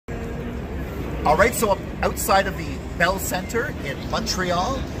All right, so I'm outside of the Bell Center in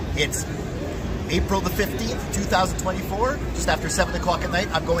Montreal. It's April the 15th, 2024, just after 7 o'clock at night.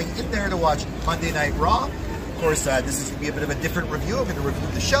 I'm going in there to watch Monday Night Raw. Of course, this is going to be a bit of a different review. I'm going to review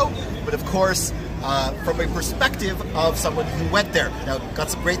the show, but of course, from a perspective of someone who went there. Now, got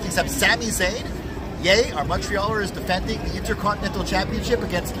some great things happening. Sami Zayn, yay, our Montrealer is defending the Intercontinental Championship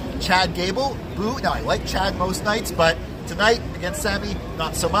against Chad Gable. Boo. Now, I like Chad most nights, but tonight against Sami,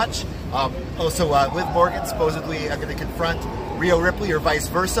 not so much. Also, Liv Morgan supposedly going to confront Rhea Ripley or vice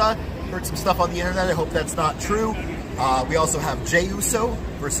versa. Heard some stuff on the internet. I hope that's not true. We also have Jey Uso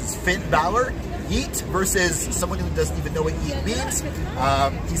versus Finn Balor. Yeet versus someone who doesn't even know what Yeet means.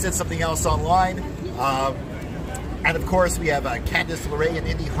 He said something else online. And of course, we have Candice LeRae and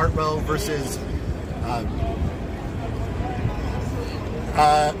Indy Hartwell versus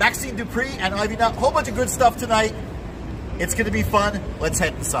Maxine Dupree and Ivy Nut. A whole bunch of good stuff tonight. It's going to be fun. Let's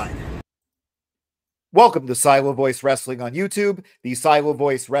head inside. Welcome to Silo Voice Wrestling on YouTube, the Silo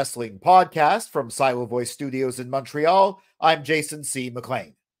Voice Wrestling podcast from Silo Voice Studios in Montreal. I'm Jason C.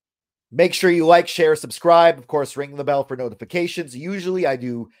 McLean. Make sure you like, share, subscribe. Of course, ring the bell for notifications. Usually I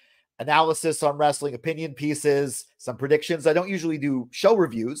do analysis on wrestling, opinion pieces, some predictions. I don't usually do show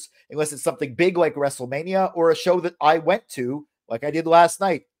reviews unless it's something big like WrestleMania or a show that I went to, like I did last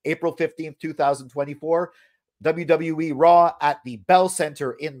night, April 15th, 2024, WWE RAW at the Bell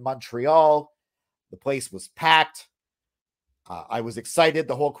Center in Montreal. The place was packed. I was excited.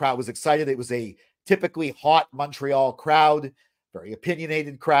 The whole crowd was excited. It was a typically hot Montreal crowd, very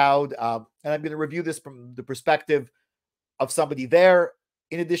opinionated crowd. And I'm going to review this from the perspective of somebody there,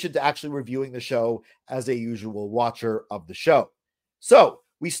 in addition to actually reviewing the show as a usual watcher of the show. So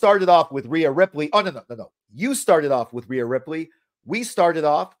we started off with Rhea Ripley. Oh, no. You started off with Rhea Ripley. We started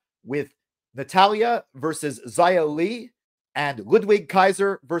off with Natalya versus Xia Li and Ludwig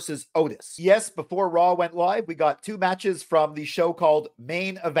Kaiser versus Otis. Yes, before Raw went live, we got two matches from the show called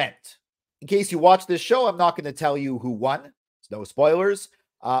Main Event. In case you watch this show, I'm not going to tell you who won. There's no spoilers.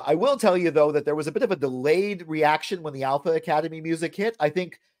 I will tell you, though, that there was a bit of a delayed reaction when the Alpha Academy music hit. I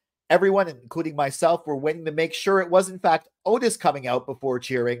think everyone, including myself, were waiting to make sure it was, in fact, Otis coming out before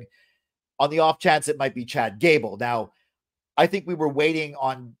cheering, on the off chance it might be Chad Gable. Now, I think we were waiting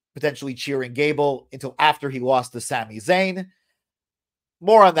on potentially cheering Gable until after he lost to Sami Zayn.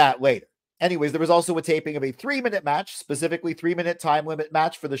 More on that later. Anyways, there was also a taping of a 3-minute match, specifically 3-minute time limit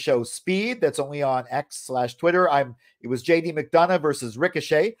match for the show Speed. That's only on X/Twitter. It was JD McDonough versus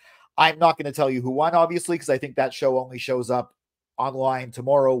Ricochet. I'm not going to tell you who won, obviously, because I think that show only shows up online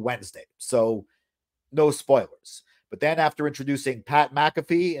tomorrow, Wednesday. So no spoilers. But then after introducing Pat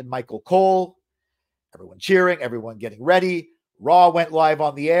McAfee and Michael Cole, everyone cheering, everyone getting ready, Raw went live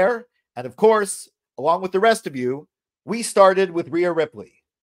on the air. And of course, along with the rest of you, we started with Rhea Ripley.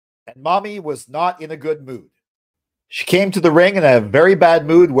 And Mommy was not in a good mood. She came to the ring in a very bad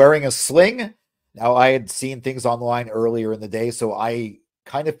mood wearing a sling. Now, I had seen things online earlier in the day, so I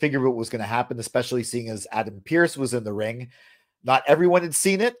kind of figured what was going to happen, especially seeing as Adam Pearce was in the ring. Not everyone had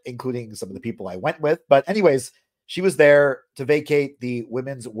seen it, including some of the people I went with. But anyways, she was there to vacate the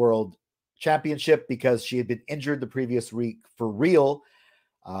Women's World Championship because she had been injured the previous week for real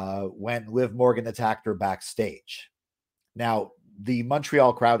when Liv Morgan attacked her backstage. Now, the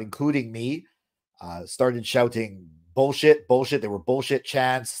Montreal crowd, including me, started shouting bullshit. There were bullshit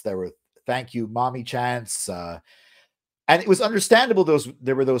chants. There were thank you, mommy chants. And it was understandable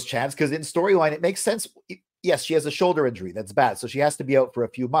there were those chants because in storyline, it makes sense. Yes, she has a shoulder injury. That's bad. So she has to be out for a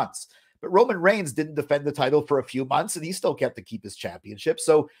few months. But Roman Reigns didn't defend the title for a few months, and he still kept to keep his championship.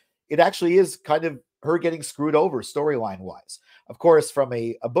 So it actually is kind of her getting screwed over storyline-wise. Of course, from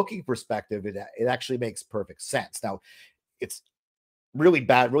a booking perspective, it actually makes perfect sense. Now, it's really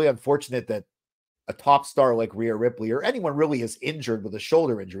bad, really unfortunate that a top star like Rhea Ripley or anyone really is injured with a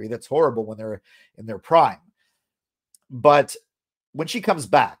shoulder injury. That's horrible when they're in their prime. But when she comes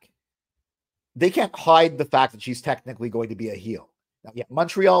back, they can't hide the fact that she's technically going to be a heel. Now, yeah,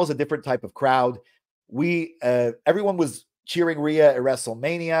 Montreal is a different type of crowd. Everyone was cheering Rhea at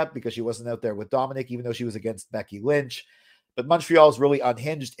WrestleMania because she wasn't out there with Dominic, even though she was against Becky Lynch. But Montreal is really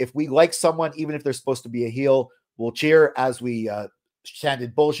unhinged. If we like someone, even if they're supposed to be a heel, we'll cheer as we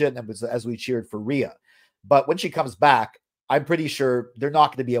chanted bullshit and as we cheered for Rhea. But when she comes back, I'm pretty sure they're not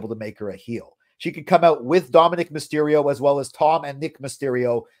going to be able to make her a heel. She could come out with Dominic Mysterio as well as Tom and Nick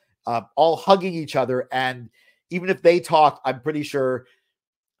Mysterio, all hugging each other. And even if they talked, I'm pretty sure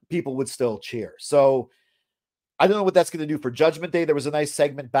people would still cheer. So I don't know what that's going to do for Judgment Day. There was a nice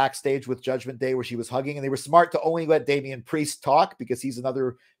segment backstage with Judgment Day where she was hugging, and they were smart to only let Damian Priest talk because he's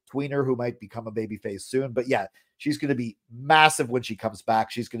another tweener who might become a babyface soon. But yeah, she's going to be massive when she comes back.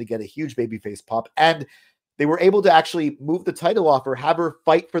 She's going to get a huge babyface pop. And they were able to actually move the title off her, have her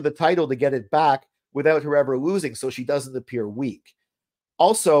fight for the title to get it back without her ever losing, so she doesn't appear weak.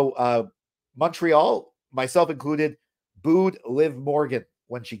 Also, Montreal, myself included, booed Liv Morgan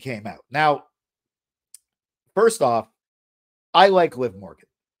when she came out. Now, first off, I like Liv Morgan.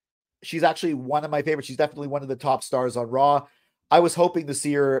 She's actually one of my favorites. She's definitely one of the top stars on Raw. I was hoping to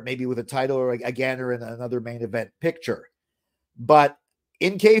see her maybe with a title or again or in another main event picture. But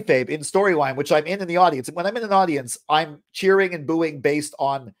in kayfabe, in storyline, which I'm in the audience, and when I'm in an audience, I'm cheering and booing based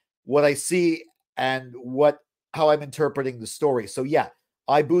on what I see and how I'm interpreting the story. So yeah,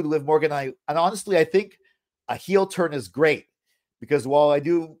 I booed Liv Morgan. And honestly, I think a heel turn is great because while I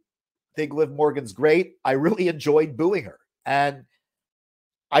do think Liv Morgan's great, I really enjoyed booing her. And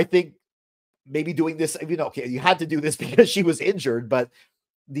I think maybe doing this, okay, you had to do this because she was injured, but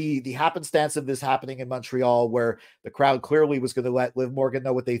the happenstance of this happening in Montreal where the crowd clearly was going to let Liv Morgan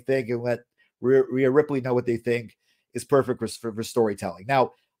know what they think and let Rhea Ripley know what they think is perfect for storytelling.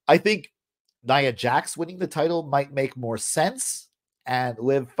 Now, I think Nia Jax winning the title might make more sense and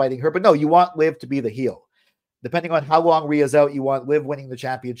Liv fighting her, but no, you want Liv to be the heel. Depending on how long Rhea's out, you want Liv winning the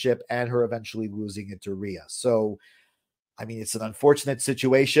championship and her eventually losing it to Rhea. So, I mean, it's an unfortunate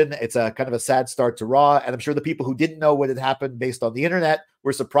situation. It's a kind of a sad start to Raw. And I'm sure the people who didn't know what had happened based on the internet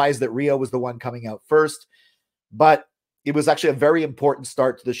were surprised that Rhea was the one coming out first. But it was actually a very important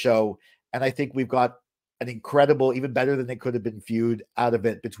start to the show. And I think we've got an incredible, even better than it could have been, feud out of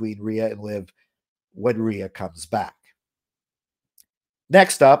it between Rhea and Liv when Rhea comes back.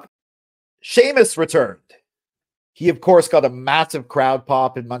 Next up, Sheamus returned. He, of course, got a massive crowd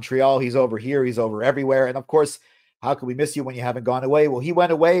pop in Montreal. He's over here. He's over everywhere. And, of course, how can we miss you when you haven't gone away? Well, he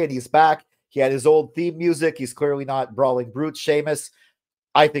went away and he's back. He had his old theme music. He's clearly not Brawling Brute Sheamus.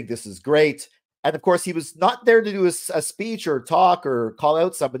 I think this is great. And, of course, he was not there to do a speech or talk or call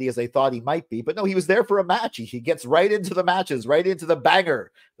out somebody as they thought he might be. But, no, he was there for a match. He gets right into the matches, right into the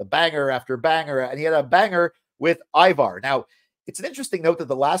banger after banger. And he had a banger with Ivar. Now, it's an interesting note that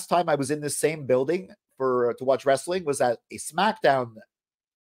the last time I was in this same building to watch wrestling was at a SmackDown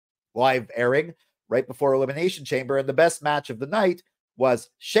live airing right before Elimination Chamber, and the best match of the night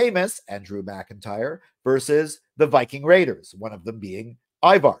was Sheamus and Drew McIntyre versus the Viking Raiders, one of them being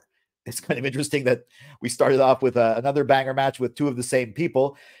Ivar. It's kind of interesting that we started off with another banger match with two of the same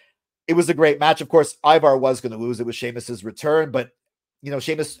people. It was a great match. Of course, Ivar was going to lose. It was Sheamus's return, but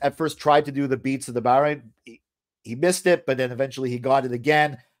Sheamus at first tried to do the beats of the Bahrain. He missed it, but then eventually he got it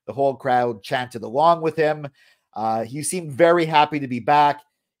again. The whole crowd chanted along with him. He seemed very happy to be back.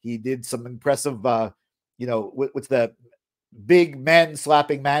 He did some impressive, what's the big men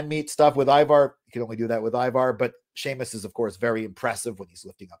slapping man meat stuff with Ivar. You can only do that with Ivar, but Sheamus is, of course, very impressive when he's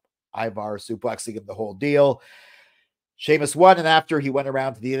lifting up Ivar, suplexing him, the whole deal. Sheamus won, and after he went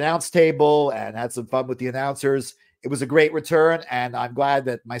around to the announce table and had some fun with the announcers. It was a great return, and I'm glad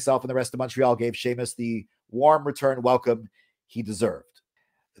that myself and the rest of Montreal gave Sheamus the warm return welcome he deserved.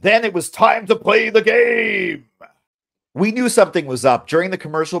 Then it was time to play the game. We knew something was up. During the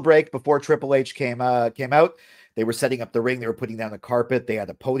commercial break, before Triple H came out, they were setting up the ring. They were putting down the carpet. They had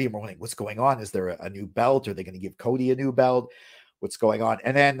a podium. We're like, what's going on? Is there a new belt? Are they going to give Cody a new belt? What's going on?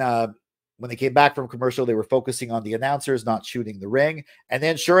 And then when they came back from commercial, they were focusing on the announcers, not shooting the ring. And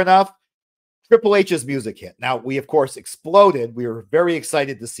then sure enough, Triple H's music hit. Now, we, of course, exploded. We were very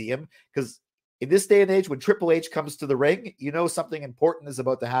excited to see him because in this day and age, when Triple H comes to the ring, something important is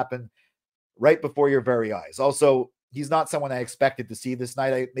about to happen right before your very eyes. Also, he's not someone I expected to see this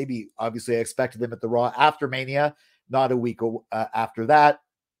night. Obviously, I expected him at the Raw after Mania, not a week after that.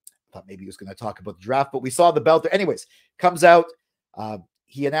 I thought maybe he was going to talk about the draft, but we saw the belt there. Anyways, comes out.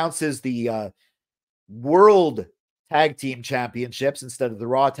 He announces the World Tag Team Championships instead of the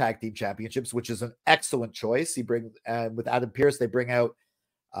Raw Tag Team Championships, which is an excellent choice. He brings with Adam Pearce, they bring out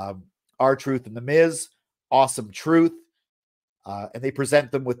R-Truth and The Miz, Awesome Truth, and they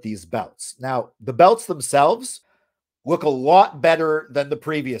present them with these belts. Now, the belts themselves look a lot better than the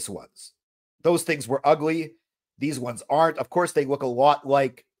previous ones. Those things were ugly. These ones aren't. Of course, they look a lot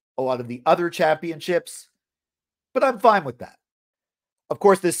like a lot of the other championships, but I'm fine with that. Of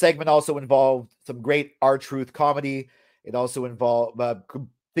course, this segment also involved some great R-Truth comedy. It also involved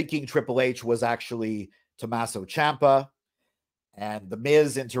thinking Triple H was actually Tommaso Ciampa, and The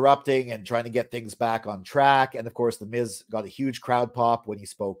Miz interrupting and trying to get things back on track. And of course, The Miz got a huge crowd pop when he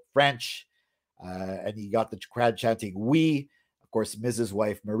spoke French, and he got the crowd chanting "Oui." Of Of course, Mrs.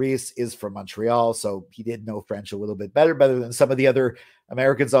 wife, Maurice, is from Montreal, so he did know French a little bit better than some of the other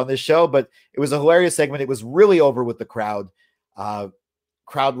Americans on this show, but it was a hilarious segment. It was really over with the crowd. I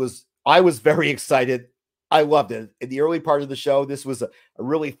was very excited. I loved it. In the early part of the show, this was a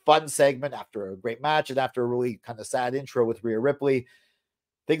really fun segment after a great match and after a really kind of sad intro with Rhea Ripley.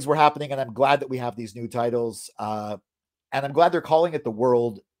 Things were happening, and I'm glad that we have these new titles. And I'm glad they're calling it the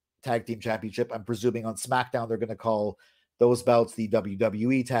World Tag Team Championship. I'm presuming on SmackDown they're going to call those belts the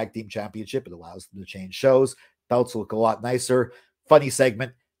WWE Tag Team Championship. It allows them to change shows. Belts look a lot nicer. Funny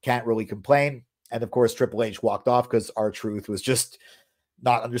segment. Can't really complain. And of course, Triple H walked off because R-Truth was just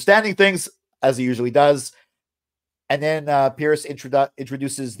not understanding things, as he usually does. And then Pierce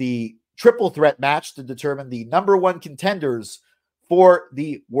introduces the triple threat match to determine the #1 contenders for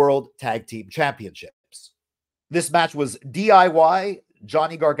the World Tag Team Championships. This match was DIY,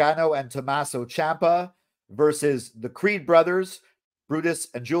 Johnny Gargano and Tommaso Ciampa versus the Creed brothers, Brutus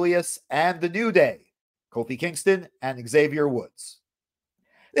and Julius, and the New Day, Kofi Kingston and Xavier Woods.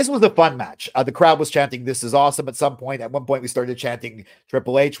 This was a fun match. The crowd was chanting, "This is awesome" at some point. At one point, we started chanting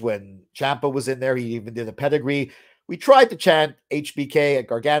Triple H when Ciampa was in there. He even did a pedigree. We tried to chant HBK at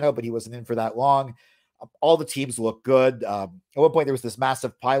Gargano, but he wasn't in for that long. All the teams look good. At one point, there was this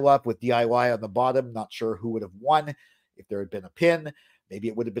massive pileup with DIY on the bottom. Not sure who would have won if there had been a pin. Maybe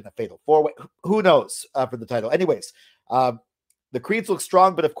it would have been a fatal four-way. Who knows for the title? Anyways, the Creeds look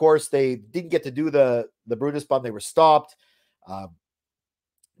strong, but of course, they didn't get to do the Brutus Bomb. They were stopped.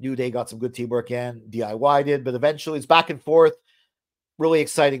 New Day got some good teamwork in. DIY did, but eventually it's back and forth. Really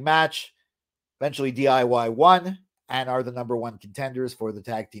exciting match. Eventually, DIY won and are the #1 contenders for the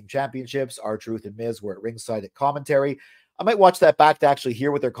Tag Team Championships. R-Truth and Miz were at ringside at commentary. I might watch that back to actually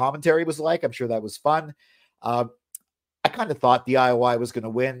hear what their commentary was like. I'm sure that was fun. I kind of thought DIY was going to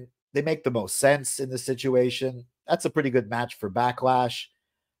win. They make the most sense in this situation. That's a pretty good match for Backlash.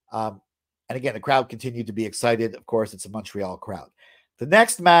 And again, the crowd continued to be excited. Of course, it's a Montreal crowd. The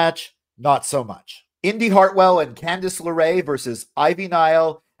next match, not so much. Indy Hartwell and Candice LeRae versus Ivy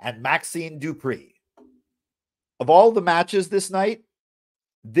Nile and Maxine Dupree. Of all the matches this night,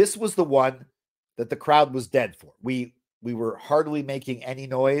 this was the one that the crowd was dead for. We were hardly making any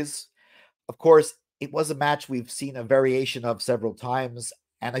noise. Of course, it was a match we've seen a variation of several times.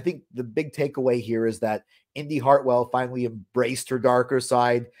 And I think the big takeaway here is that Indy Hartwell finally embraced her darker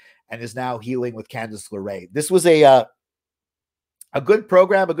side and is now healing with Candice LeRae. This was a good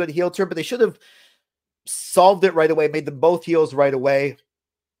program, a good heel turn, but they should have solved it right away, made them both heels right away,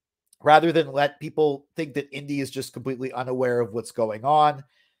 rather than let people think that Indy is just completely unaware of what's going on.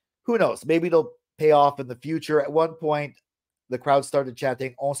 Who knows? Maybe it'll pay off in the future. At one point, the crowd started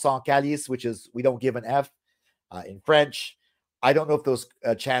chanting "On s'en calisse," which is "we don't give an F" in French. I don't know if those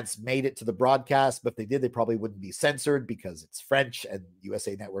chants made it to the broadcast, but if they did, they probably wouldn't be censored because it's French and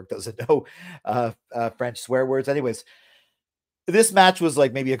USA Network doesn't know French swear words. Anyways, this match was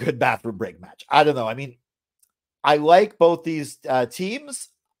like maybe a good bathroom break match. I don't know. I mean, I like both these teams.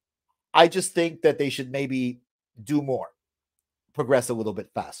 I just think that they should maybe do more, progress a little bit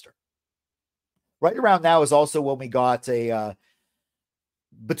faster. Right around now is also when we got a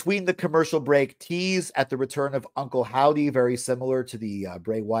between the commercial break tease at the return of Uncle Howdy, very similar to the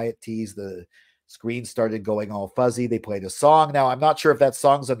Bray Wyatt tease. The screen started going all fuzzy. They played a song. Now, I'm not sure if that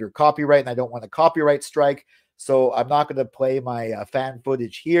song's under copyright, and I don't want a copyright strike, so I'm not going to play my fan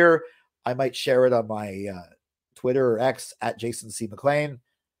footage here. I might share it on my Twitter or X at Jason C. McLean,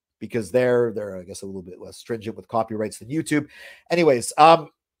 because they're I guess a little bit less stringent with copyrights than YouTube. Anyways,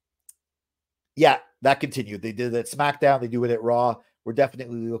 yeah, that continued. They did it at SmackDown. They do it at Raw. We're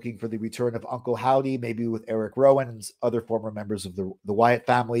definitely looking for the return of Uncle Howdy, maybe with Eric Rowan and other former members of the Wyatt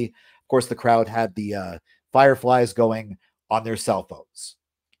family. Of course, the crowd had the fireflies going on their cell phones.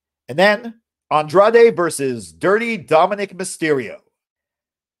 And then Andrade versus Dirty Dominic Mysterio.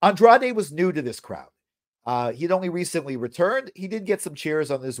 Andrade was new to this crowd. He'd only recently returned. He did get some cheers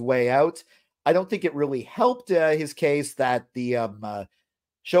on his way out. I don't think it really helped his case that the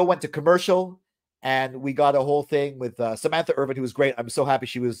show went to commercial, and we got a whole thing with Samantha Irvin, who was great. I'm so happy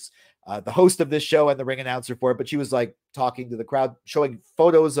she was the host of this show and the ring announcer for it, but she was like talking to the crowd, showing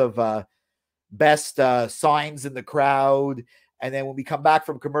photos of best signs in the crowd. And then when we come back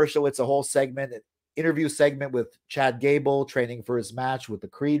from commercial, it's a whole segment, an interview segment with Chad Gable training for his match with the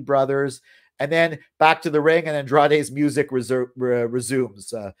Creed brothers. And then back to the ring, and Andrade's music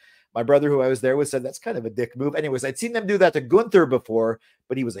resumes. My brother, who I was there with, said that's kind of a dick move. Anyways, I'd seen them do that to Gunther before,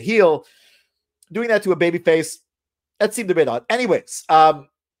 but he was a heel. Doing that to a babyface, that seemed a bit odd. Anyways,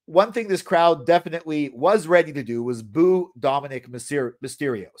 one thing this crowd definitely was ready to do was boo Dominic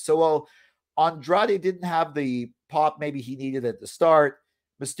Mysterio. So while Andrade didn't have the pop maybe he needed at the start.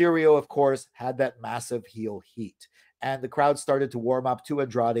 Mysterio, of course, had that massive heel heat. And the crowd started to warm up to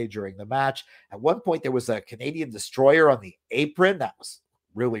Andrade during the match. At one point, there was a Canadian Destroyer on the apron. That was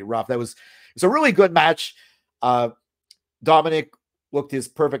really rough. It was a really good match. Dominic looked his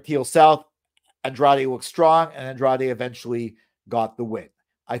perfect heel self. Andrade looked strong, and Andrade eventually got the win.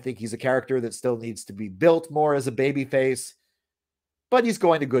 I think he's a character that still needs to be built more as a babyface, but he's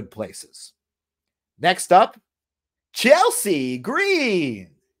going to good places. Next up, Chelsea Green.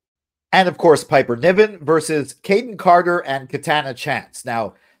 And of course, Piper Niven versus Caden Carter and Katana Chance.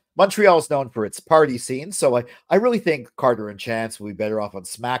 Now, Montreal is known for its party scene, so I really think Carter and Chance will be better off on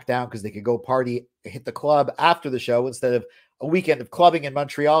SmackDown because they could go party, hit the club after the show instead of a weekend of clubbing in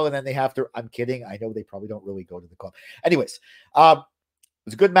Montreal, and then they have to, I'm kidding, I know they probably don't really go to the club. Anyways, it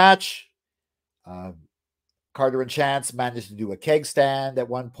was a good match. Carter and Chance managed to do a keg stand at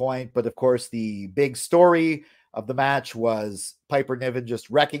one point, but of course the big story of the match was Piper Niven just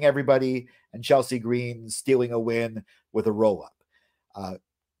wrecking everybody and Chelsea Green stealing a win with a roll-up.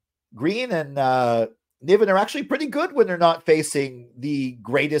 Green and Niven are actually pretty good when they're not facing the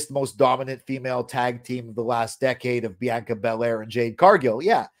greatest, most dominant female tag team of the last decade of Bianca Belair and Jade Cargill.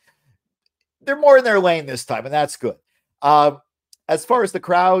 Yeah, they're more in their lane this time, and that's good. As far as the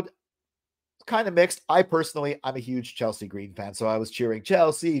crowd, kind of mixed. I'm a huge Chelsea Green fan, so I was cheering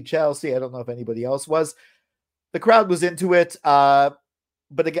Chelsea, Chelsea. I don't know if anybody else was. The crowd was into it, but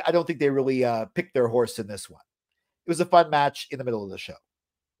again, I don't think they really picked their horse in this one. It was a fun match in the middle of the show.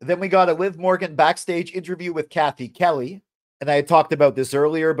 Then we got a Liv Morgan backstage interview with Kathy Kelly. And I had talked about this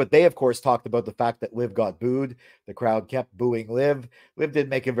earlier, but they, of course, talked about the fact that Liv got booed. The crowd kept booing Liv. Liv did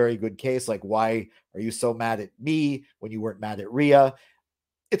make a very good case, like, why are you so mad at me when you weren't mad at Rhea?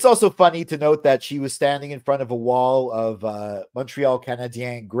 It's also funny to note that she was standing in front of a wall of Montreal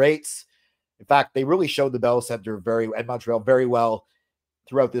Canadien greats. In fact, they really showed the Bell Center and Montreal very well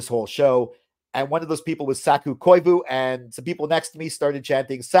throughout this whole show. And one of those people was Saku Koivu, and some people next to me started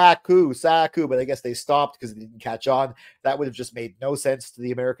chanting, Saku, Saku, but I guess they stopped because it didn't catch on. That would have just made no sense to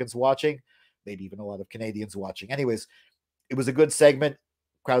the Americans watching, maybe even a lot of Canadians watching. Anyways, it was a good segment.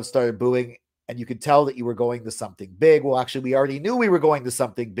 Crowd started booing, and you could tell that you were going to something big. Well, actually, we already knew we were going to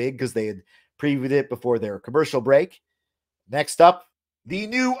something big because they had previewed it before their commercial break. Next up, the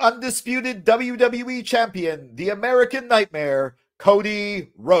new undisputed WWE champion, the American Nightmare,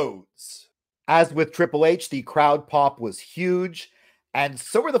 Cody Rhodes. As with Triple H, the crowd pop was huge, and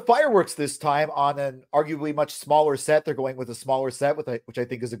so were the fireworks this time on an arguably much smaller set. They're going with a smaller set, which I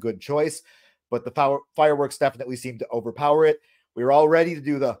think is a good choice, but the fireworks definitely seemed to overpower it. We were all ready to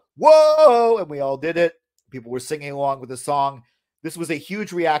do the whoa, and we all did it. People were singing along with the song. This was a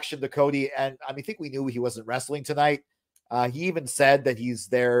huge reaction to Cody, and I think we knew he wasn't wrestling tonight. He even said that he's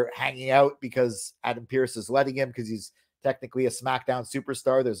there hanging out because Adam Pearce is letting him because he's technically a SmackDown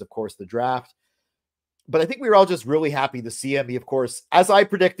superstar. There's, of course, the draft. But I think we were all just really happy to see him. He, of course, as I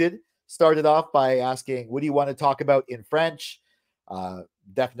predicted, started off by asking, what do you want to talk about in French?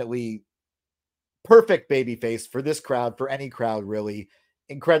 Definitely perfect babyface for this crowd, for any crowd, really.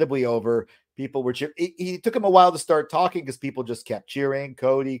 Incredibly over. People were cheering. It took him a while to start talking because people just kept cheering.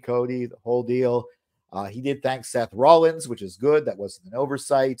 Cody, the whole deal. He did thank Seth Rollins, which is good. That wasn't an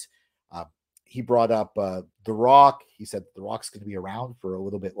oversight. He brought up The Rock. He said The Rock's going to be around for a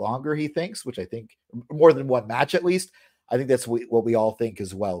little bit longer, he thinks, which I think more than one match at least. I think that's what we all think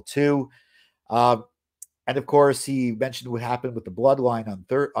as well, too. And, of course, he mentioned what happened with the Bloodline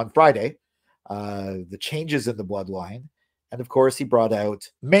on Friday, the changes in the Bloodline. And, of course, he brought out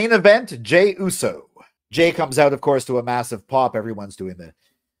main event, Jey Uso. Jey comes out, of course, to a massive pop. Everyone's doing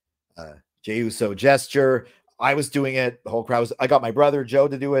the Jey Uso gesture. I was doing it. The whole crowd was. I got my brother Joe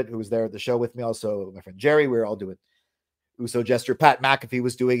to do it, who was there at the show with me. Also, my friend Jerry. We were all doing Uso gesture. Pat McAfee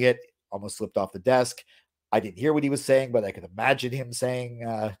was doing it. Almost slipped off the desk. I didn't hear what he was saying, but I could imagine him saying,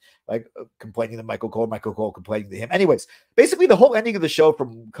 complaining to Michael Cole complaining to him. Anyways, basically the whole ending of the show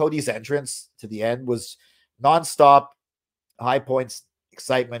from Cody's entrance to the end was nonstop, high points,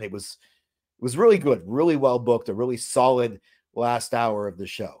 excitement. It was really good, really well booked, a really solid last hour of the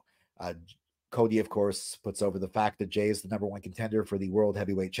show. Cody, of course, puts over the fact that Jey is the #1 contender for the World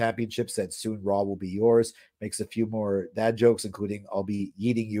Heavyweight Championship, said soon Raw will be yours, makes a few more dad jokes, including I'll be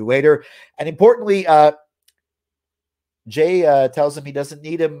yeeting you later. And importantly, Jey tells him he doesn't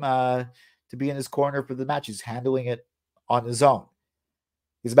need him to be in his corner for the match. He's handling it on his own.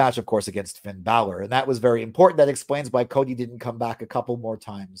 His match, of course, against Finn Balor. And that was very important. That explains why Cody didn't come back a couple more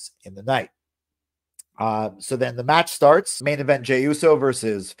times in the night. So then the match starts. Main event, Jey Uso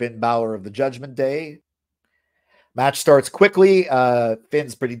versus Finn Balor of the Judgment Day. Match starts quickly.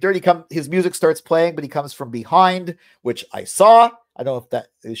 Finn's pretty dirty. His music starts playing, but he comes from behind, which I saw. I don't know if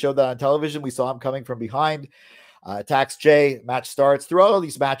they showed that on television. We saw him coming from behind. Attacks Jay. Match starts. Throughout all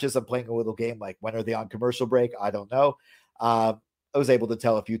these matches, I'm playing a little game like, when are they on commercial break? I don't know. I was able to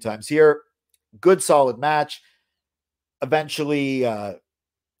tell a few times here. Good, solid match. Eventually,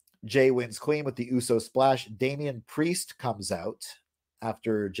 Jay wins clean with the Uso splash. Damian Priest comes out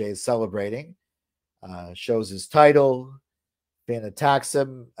after Jay's celebrating. Shows his title. Finn attacks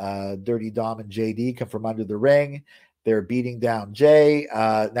him. Dirty Dom and JD come from under the ring. They're beating down Jay.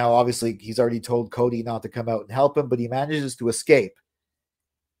 Now, obviously, he's already told Cody not to come out and help him, but he manages to escape.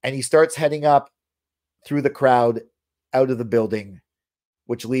 And he starts heading up through the crowd out of the building,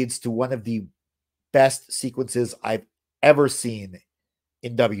 which leads to one of the best sequences I've ever seen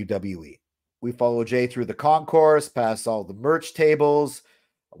in WWE. We follow Jay through the concourse, past all the merch tables,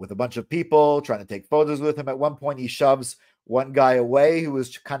 with a bunch of people trying to take photos with him. At one point, he shoves one guy away who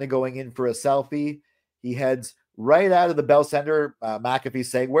was kind of going in for a selfie. He heads right out of the Bell Center. McAfee's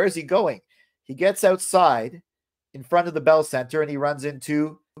saying, where's he going? He gets outside in front of the Bell Center and he runs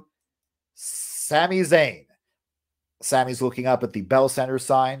into Sami Zayn. Sammy's looking up at the Bell Center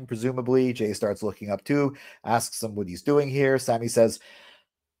sign, presumably. Jay starts looking up too, asks him what he's doing here. Sami says,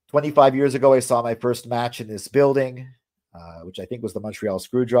 25 years ago, I saw my first match in this building, which I think was the Montreal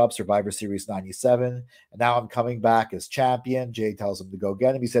Screwjob, Survivor Series 97. And now I'm coming back as champion. Jay tells him to go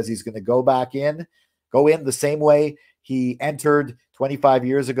get him. He says he's going to go in the same way he entered 25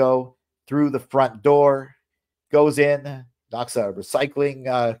 years ago, through the front door, goes in, knocks a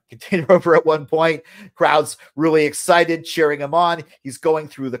recycling container over at one point. Crowd's really excited, cheering him on. He's going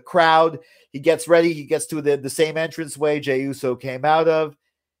through the crowd. He gets ready. He gets to the same entranceway Jey Uso came out of.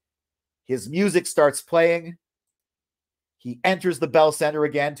 His music starts playing. He enters the Bell Center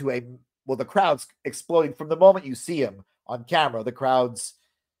again the crowd's exploding. From the moment you see him on camera, the crowd's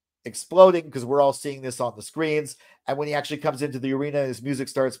exploding because we're all seeing this on the screens. And when he actually comes into the arena, his music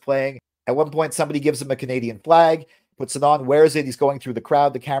starts playing. At one point, somebody gives him a Canadian flag, puts it on, wears it. He's going through the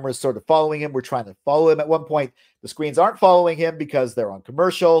crowd. The camera is sort of following him. We're trying to follow him. At one point, the screens aren't following him because they're on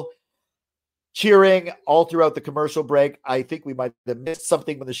commercial. Cheering all throughout the commercial break. I think we might have missed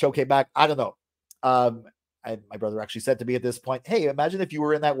something when the show came back. I don't know. My brother actually said to me at this point, hey, imagine if you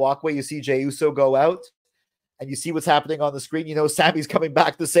were in that walkway, you see Jey Uso go out, and you see what's happening on the screen. You know, Sammy's coming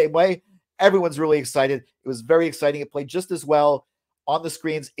back the same way. Everyone's really excited. It was very exciting. It played just as well on the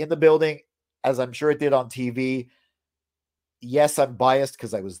screens in the building as I'm sure it did on TV. Yes, I'm biased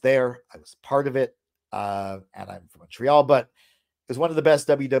because I was there. I was part of it, and I'm from Montreal, but it was one of the best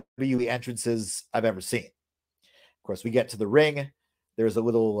WWE entrances I've ever seen. Of course, we get to the ring. There's a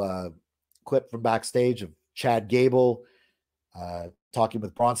little clip from backstage of Chad Gable talking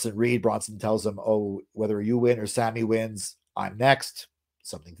with Bronson Reed. Bronson tells him, oh, whether you win or Sammy wins, I'm next.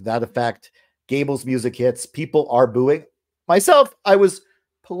 Something to that effect. Gable's music hits. People are booing. Myself, I was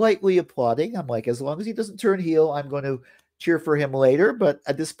politely applauding. I'm like, as long as he doesn't turn heel, I'm going to cheer for him later. But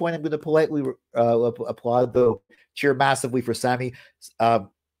at this point, I'm going to politely applaud, though cheer massively for Sammy.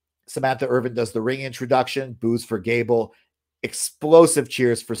 Samantha Irvin does the ring introduction, boos for Gable, explosive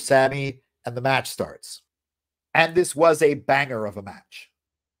cheers for Sammy, and the match starts. And this was a banger of a match.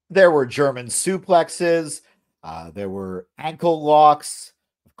 There were German suplexes, there were ankle locks,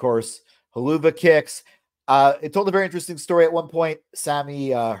 of course, haluva kicks. It told a very interesting story. At one point,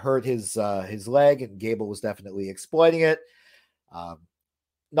 Sammy hurt his leg, and Gable was definitely exploiting it.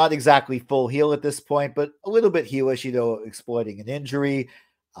 Not exactly full heel at this point, but a little bit heelish, exploiting an injury.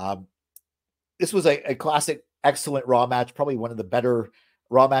 This was a classic, excellent Raw match, probably one of the better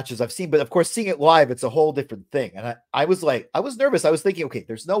Raw matches I've seen. But of course, seeing it live, it's a whole different thing. And I was nervous. I was thinking, okay,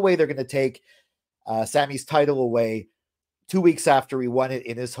 there's no way they're going to take Sammy's title away 2 weeks after he won it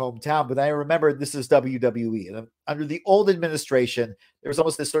in his hometown. But I remember this is WWE. And under the old administration, there was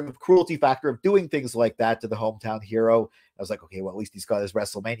almost this sort of cruelty factor of doing things like that to the hometown hero. I was like, okay, well, at least he's got his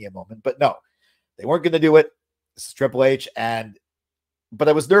WrestleMania moment. But no, they weren't going to do it. This is Triple H. But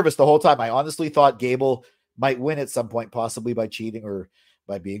I was nervous the whole time. I honestly thought Gable might win at some point, possibly by cheating or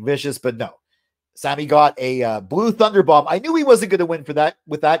by being vicious. But no, Sammy got a blue thunder bomb. I knew he wasn't going to win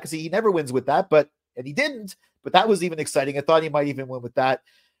with that because he never wins with that, and he didn't. But that was even exciting. I thought he might even win with that.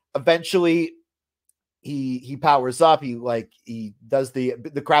 Eventually, he powers up. He does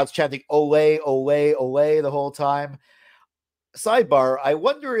the crowd's chanting "Ole, Ole, Ole" the whole time. Sidebar: I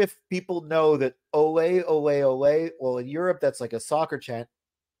wonder if people know that "Ole, Ole, Ole." Well, in Europe, that's like a soccer chant.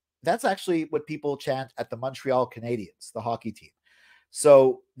 That's actually what people chant at the Montreal Canadiens, the hockey team.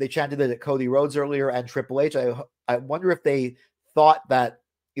 So they chanted it at Cody Rhodes earlier and Triple H. I wonder if they thought that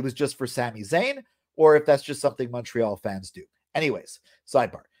it was just for Sami Zayn, or if that's just something Montreal fans do. Anyways,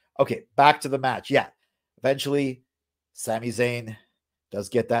 sidebar. Okay, back to the match. Yeah, eventually, Sami Zayn does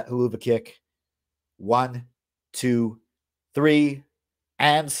get that haluva kick. 1, 2, 3,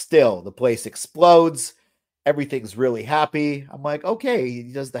 and still the place explodes. Everything's really happy. I'm like, okay,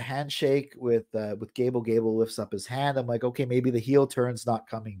 he does the handshake with Gable. Gable lifts up his hand. I'm like, okay, maybe the heel turn's not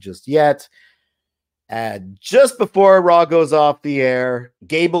coming just yet. And just before Raw goes off the air,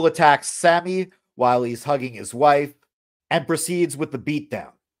 Gable attacks Sami while he's hugging his wife and proceeds with the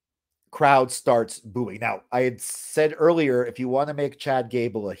beatdown. Crowd starts booing. Now, I had said earlier, if you want to make Chad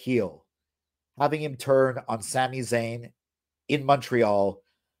Gable a heel, having him turn on Sami Zayn in Montreal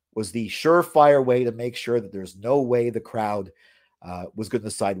was the surefire way to make sure that there's no way the crowd was going to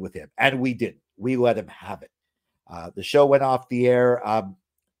side with him. And we didn't. We let him have it. The show went off the air.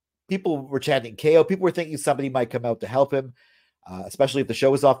 People were chanting KO. People were thinking somebody might come out to help him, especially if the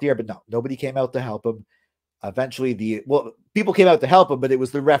show was off the air. But no, nobody came out to help him. Eventually, people came out to help him, but it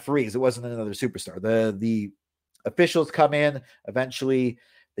was the referees. It wasn't another superstar. The officials come in. Eventually,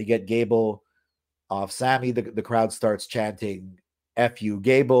 they get Gable off Sami. The crowd starts chanting F you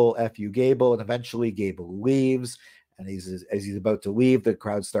Gable, F you Gable, and eventually Gable leaves. And as he's about to leave, the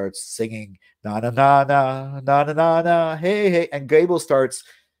crowd starts singing na na na na na na na na hey hey, and Gable starts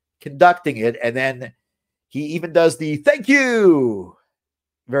conducting it, and then he even does the thank you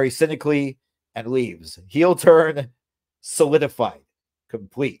very cynically and leaves. Heel turn solidified,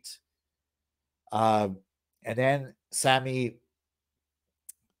 complete. And then Sami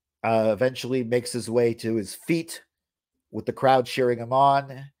eventually makes his way to his feet with the crowd cheering him on,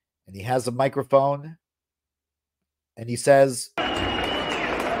 and he has a microphone, and he says, Je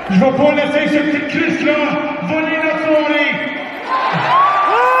vais pas laisser ce petit Christ-là voler notre soirée.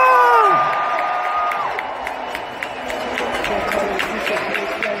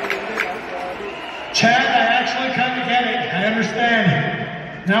 Chad, I actually kind of get it. I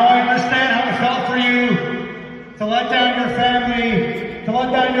understand. Now I understand how it felt for you to let down your family, to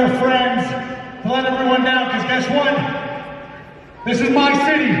let down your friends, to let everyone down, because guess what? This is my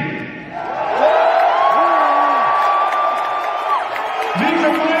city. These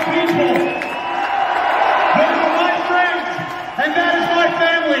are my people. Those are my friends. And that is my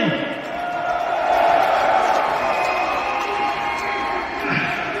family.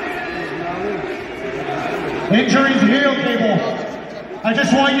 Injuries heal, Gable. I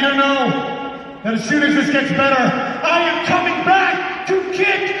just want you to know that as soon as this gets better, I am coming back to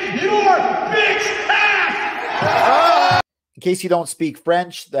kick your bitch ass! In case you don't speak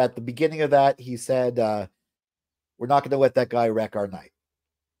French, at the beginning of that, he said, we're not going to let that guy wreck our night.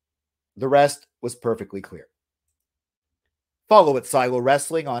 The rest was perfectly clear. Follow at Silo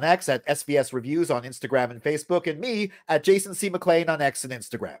Wrestling on X, at SBS Reviews on Instagram and Facebook, and me at Jason C. McLean on X and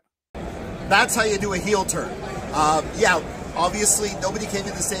Instagram. That's how you do a heel turn. Yeah, obviously nobody came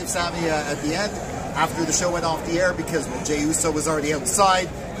in to save Sami at the end after the show went off the air because, well, Jey Uso was already outside,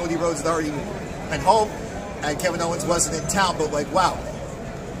 Cody Rhodes had already went home, and Kevin Owens wasn't in town. But like, wow,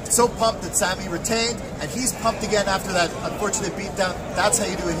 so pumped that Sami retained, and he's pumped again after that unfortunate beatdown. That's how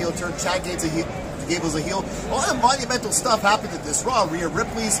you do a heel turn. Chad Gable's a heel. A lot of monumental stuff happened at this Raw. Rhea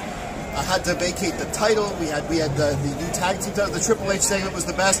Ripley's had to vacate the title. We had the new tag team title. The Triple H segment was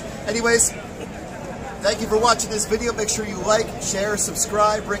the best. Anyways, thank you for watching this video. Make sure you like, share,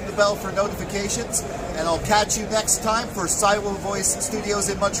 subscribe, ring the bell for notifications, and I'll catch you next time for Silo Voice Studios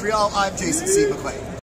in Montreal. I'm Jason C. McLean.